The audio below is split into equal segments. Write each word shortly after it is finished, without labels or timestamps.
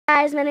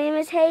guys, my name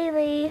is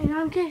Haley. And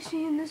I'm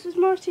Casey, and this is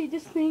Marcy.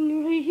 This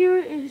thing right here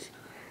is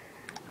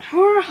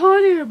her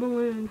hot air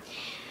balloon.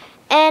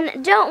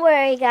 And don't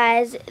worry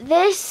guys,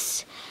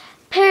 this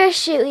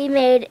parachute we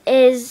made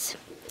is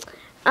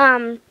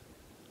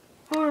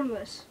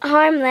Harmless.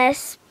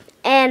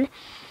 And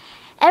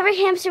every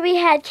hamster we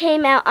had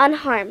came out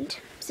unharmed.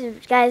 So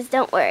guys,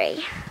 don't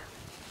worry.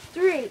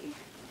 3,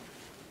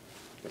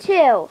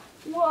 2,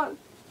 1,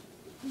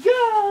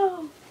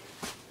 go!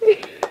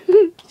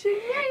 She made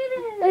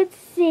it! Let's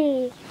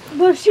see.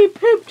 Well, she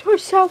pooped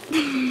herself.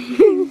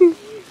 Right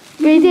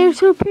there's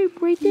her poop,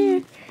 right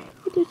there.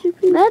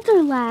 That's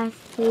our last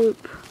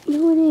poop.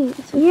 No, it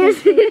is.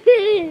 Yes, it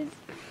is.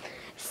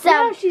 So,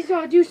 now she's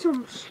gonna do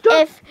some stuff.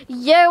 if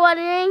you're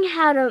wondering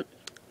how to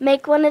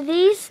make one of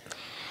these,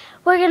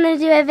 we're gonna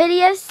do a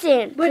video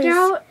soon. But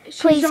now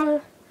please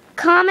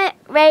comment,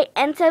 rate,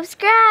 and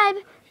subscribe.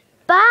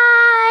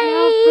 Bye.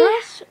 Now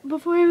first,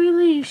 before we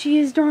leave, she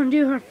is gonna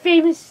do her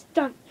famous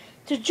stunt,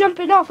 to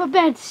jumping off a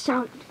bed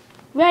stunt.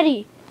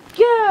 Ready,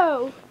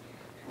 go!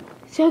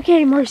 It's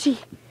okay, Marcy.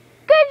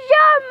 Good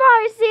job,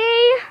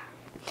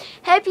 Marcy.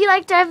 Hope you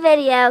liked our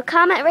video.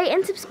 Comment, rate,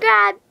 and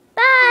subscribe.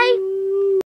 Bye.